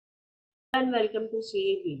And welcome to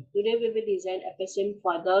CAB. Today we will design FSM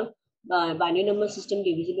for the binary number system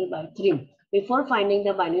divisible by 3. Before finding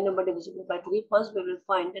the binary number divisible by 3, first we will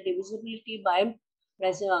find the divisibility by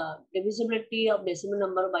divisibility of decimal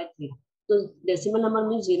number by 3. So decimal number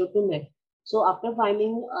means 0 to 9. So after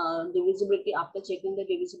finding divisibility, after checking the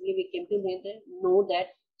divisibility, we came to know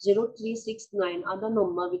that 0, 3, 6, 9 are the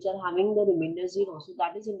number which are having the remainder 0. So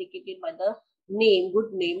that is indicated by the name,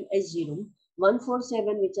 good name as 0.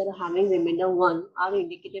 147 which are having remainder 1 are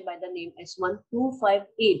indicated by the name S1.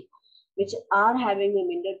 258 which are having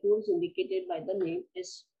remainder 2 is indicated by the name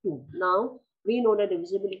S2. Now we know the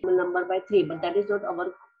divisibility number by 3, but that is not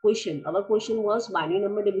our question. Our question was binary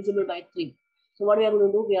number divisible by 3. So what we are going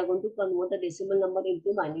to do, we are going to convert the decimal number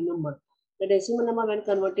into binary number. The decimal number when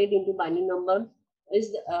converted into binary number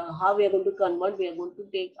is how we are going to convert. We are going to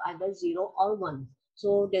take either 0 or 1.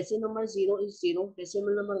 So decimal number 0 is 0,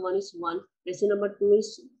 decimal number 1 is 1, decimal number 2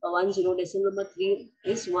 is 1, 0, decimal number 3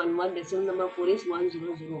 is 1, 1, decimal number 4 is 1,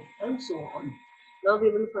 0, 0, and so on. Now we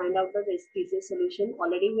will find out the thesis solution.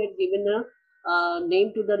 Already we had given a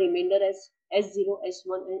name to the remainder as S0,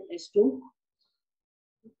 S1, and S2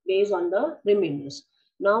 based on the remainders.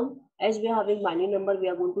 Now, as we are having binary number, we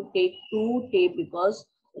are going to take two tape because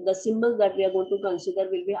the symbols that we are going to consider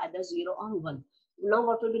will be either 0 or 1. Now,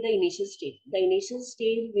 what will be the initial state? The initial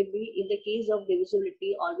state will be, in the case of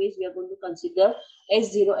divisibility, always we are going to consider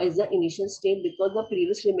S0 as the initial state because the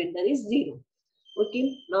previous remainder is 0.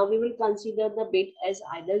 Okay, now we will consider the bit as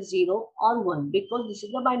either 0 or 1 because this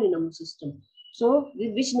is the binary number system. So,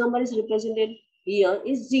 which number is represented here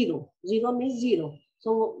is 0. 0 means 0.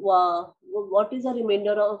 So, what is the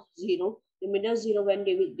remainder of 0? Remainder 0 when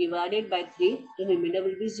divided by 3, the remainder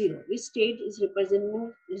will be 0. Which state is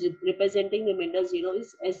representing remainder 0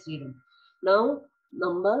 is S0. Now,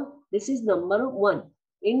 this is number 1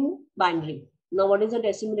 in binary. Now, what is the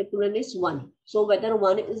decimal equivalent is 1. So, whether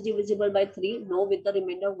 1 is divisible by 3, no, with the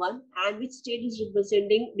remainder 1, and which state is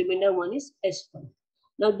representing remainder 1 is S1.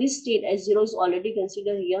 Now, this state S0 is already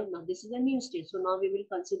considered here. Now, this is a new state. So, now we will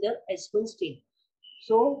consider S1 state.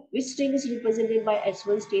 So, which state is represented by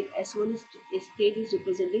S1 state? S1 state is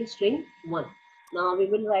representing string 1. Now, we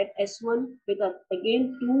will write S1 with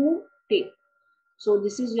again 2 tape. So,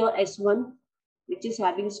 this is your S1, which is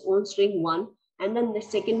having its own string 1. And then the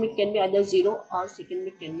second bit can be either 0 or second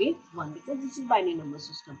bit can be 1 because this is binary number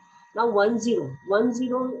system. Now, 1, 0. 1,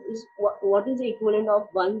 0 is what is the equivalent of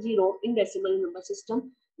 1, 0 in decimal number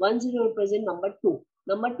system? 1, 0 represents number 2.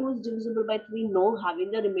 Number 2 is divisible by 3, no, having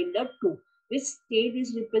the remainder 2. Which state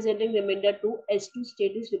is representing remainder 2? S2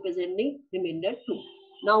 state is representing remainder 2.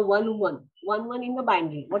 Now 1, 1. 1, 1 in the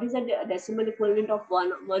binary. What is the decimal equivalent of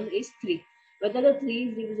 1? 1 is 3. Whether the 3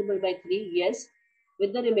 is divisible by 3? Yes.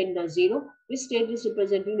 With the remainder 0. Which state is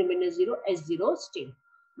representing remainder 0? S0 state.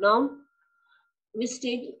 Now, which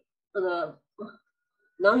state?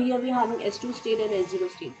 Now here we are having S2 state and S0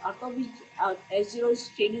 state. After which S0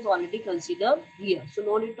 state is already considered here. So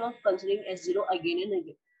no need of considering S0 again and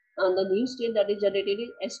again. And the new state that is generated is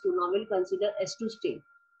S2. Now we'll consider S2 state.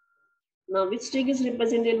 Now which state is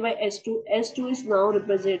represented by S2? S2 is now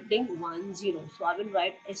representing 1, 0. So I will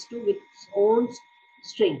write S2 with its own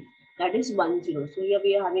string. That is 1, 0. So here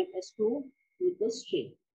we are having S2 with the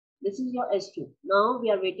string. This is your S2. Now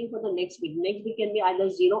we are waiting for the next bit. Next bit can be either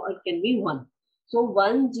 0 or it can be 1. So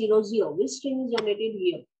 1, 0, 0. Which string is generated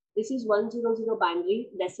here? This is 1, 0, 0 binary.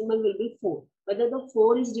 Decimal will be 4. Whether the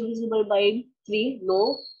 4 is divisible by 3?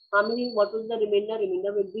 No. How many? What was the remainder?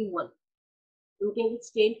 Remainder will be 1. Okay, which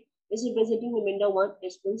state is representing remainder 1?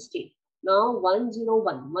 S1 state. Now 1, 0,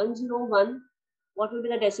 1. 1, 0, 1. What will be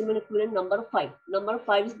the decimal equivalent? Number 5. Number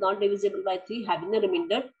 5 is not divisible by 3, having the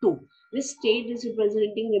remainder 2. This state is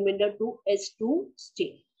representing remainder 2, S2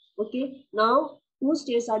 state. Okay, now 2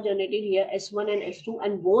 states are generated here, S1 and S2,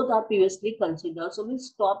 and both are previously considered. So we'll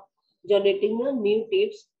stop generating the new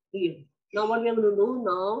tapes here. Now what we are going to do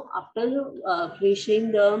now, after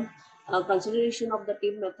finishing the consideration of the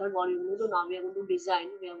tape method, what we are going to do now, we are going to design,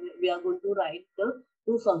 we are going to write the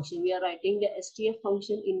two functions. We are writing the STF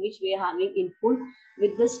function in which we are having input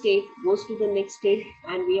with the state goes to the next state,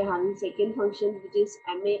 and we are having second function which is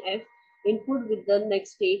MAF, input with the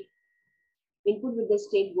next state, input with the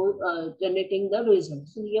state goes generating the result.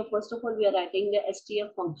 So here first of all we are writing the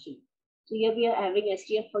STF function. So here we are having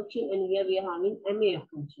STF function and here we are having MAF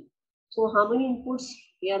function. So how many inputs?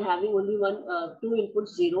 We are having only two inputs,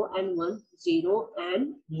 0 and 1, 0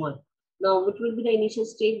 and 1. Now what will be the initial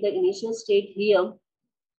state? The initial state here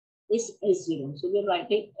is S0. So we are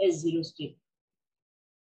writing S0 state.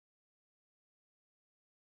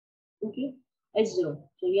 Okay, S0.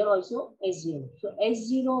 So here also S0. So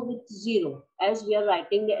S0 with 0, as we are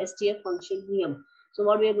writing the STF function here. So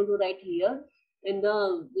what we are going to write here in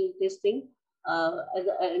the this thing,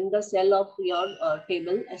 in the cell of your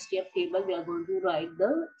table, STF table, we are going to write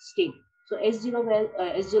the state. So S0 where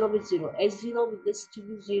S0 with 0, S0 with this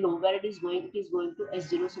 0, where it is going to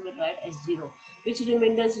S0. So we write S0. Which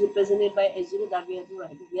remainder is represented by S0, that we have to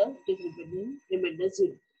write here. It is representing remainder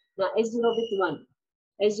 0. Now S0 with 1.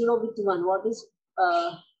 S0 with 1,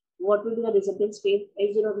 what will be the resultant state?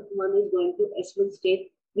 S0 with 1 is going to S1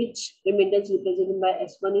 state, which remainder is represented by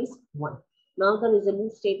S1 is 1. Now the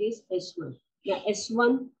resultant state is S1. Now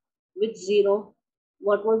S1 with 0,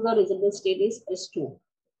 what was the resultant state is S2.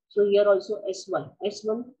 So here also S1.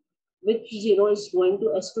 S1 with 0 is going to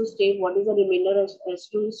S2 state. What is the remainder?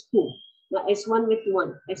 S2 is 2. Now S1 with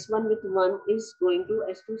 1. S1 with 1 is going to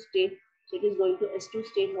S2 state. So it is going to S2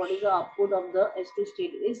 state. What is the output of the S2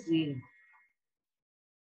 state is 0.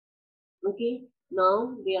 Okay.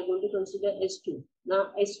 Now we are going to consider S2.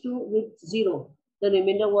 Now S2 with 0. The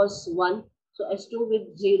remainder was 1. So S2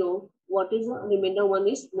 with 0. What is the remainder? 1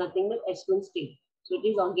 is nothing but S1 state. So it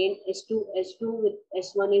is again S2 with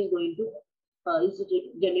S1 is going to is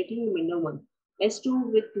generating remainder 1.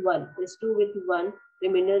 S2 with 1. S2 with 1.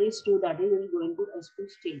 Remainder is 2. That is going to S2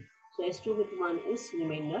 state. So S2 with 1 is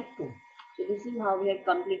remainder 2. So this is how we have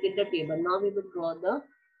completed the table. Now we will draw the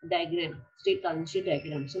diagram, state transition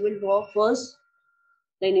diagram. So we'll draw first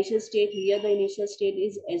the initial state. Here the initial state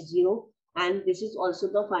is S0, and this is also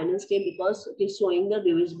the final state because it is showing the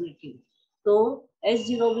divisibility. So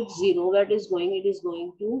S0 with 0, where it is going? It is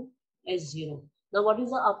going to S0. Now what is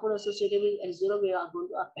the output associated with S0? We are going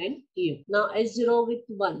to append here. Now S0 with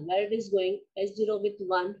 1, where it is going? S0 with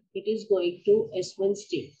 1, it is going to S1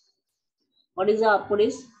 state. What is the output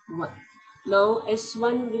is 1. Now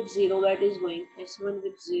S1 with 0, where it is going? S1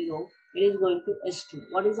 with 0, it is going to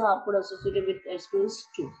S2. What is the output associated with S2 is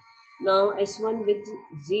 2. Now S1 with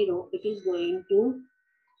 0, it is going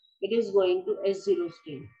to S0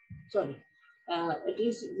 state. Sorry, it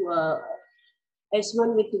is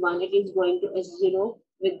S1 with 1, it is going to S0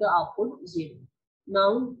 with the output 0.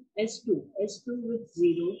 Now S2 with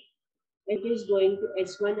 0, it is going to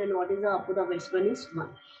S1, and what is the output of S1 is 1.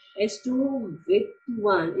 S2 with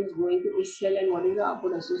 1 is going to SL, and what is the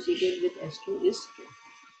output associated with S2 is 2.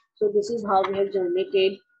 So this is how we have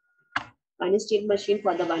generated binary state machine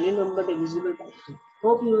for the binary number divisible by 3.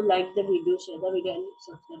 Hope you like the video, share the video and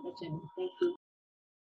subscribe the channel. Thank you.